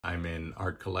I'm an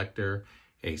art collector,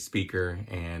 a speaker,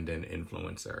 and an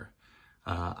influencer.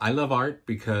 I love art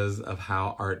because of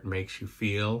how art makes you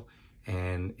feel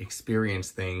and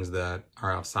experience things that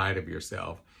are outside of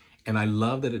yourself. And I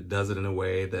love that it does it in a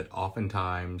way that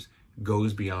oftentimes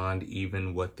goes beyond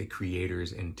even what the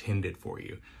creators intended for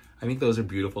you. I think those are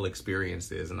beautiful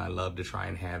experiences, and I love to try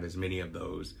and have as many of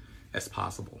those as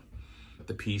possible.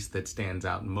 The piece that stands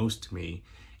out most to me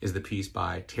is the piece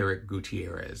by Tarek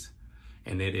Gutierrez,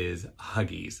 and it is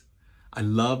Huggies. I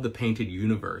love the painted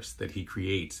universe that he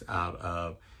creates out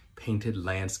of painted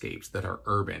landscapes that are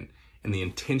urban and the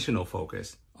intentional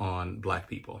focus on Black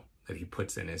people that he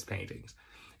puts in his paintings.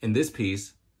 In this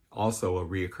piece, also a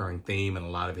reoccurring theme in a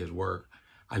lot of his work,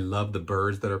 I love the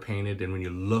birds that are painted, and when you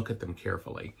look at them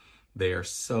carefully, they are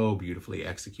so beautifully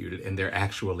executed, and they're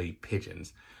actually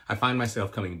pigeons. I find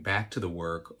myself coming back to the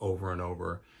work over and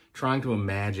over, trying to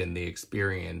imagine the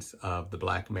experience of the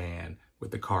Black man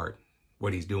with the cart,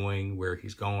 what he's doing, where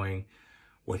he's going,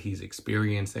 what he's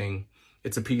experiencing.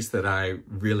 It's a piece that I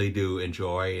really do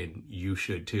enjoy, and you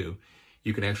should too.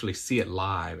 You can actually see it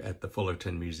live at the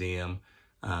Fullerton Museum.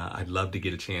 I'd love to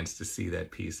get a chance to see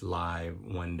that piece live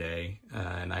one day,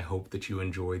 and I hope that you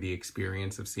enjoy the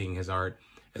experience of seeing his art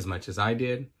as much as I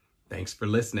did. Thanks for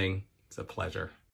listening. It's a pleasure.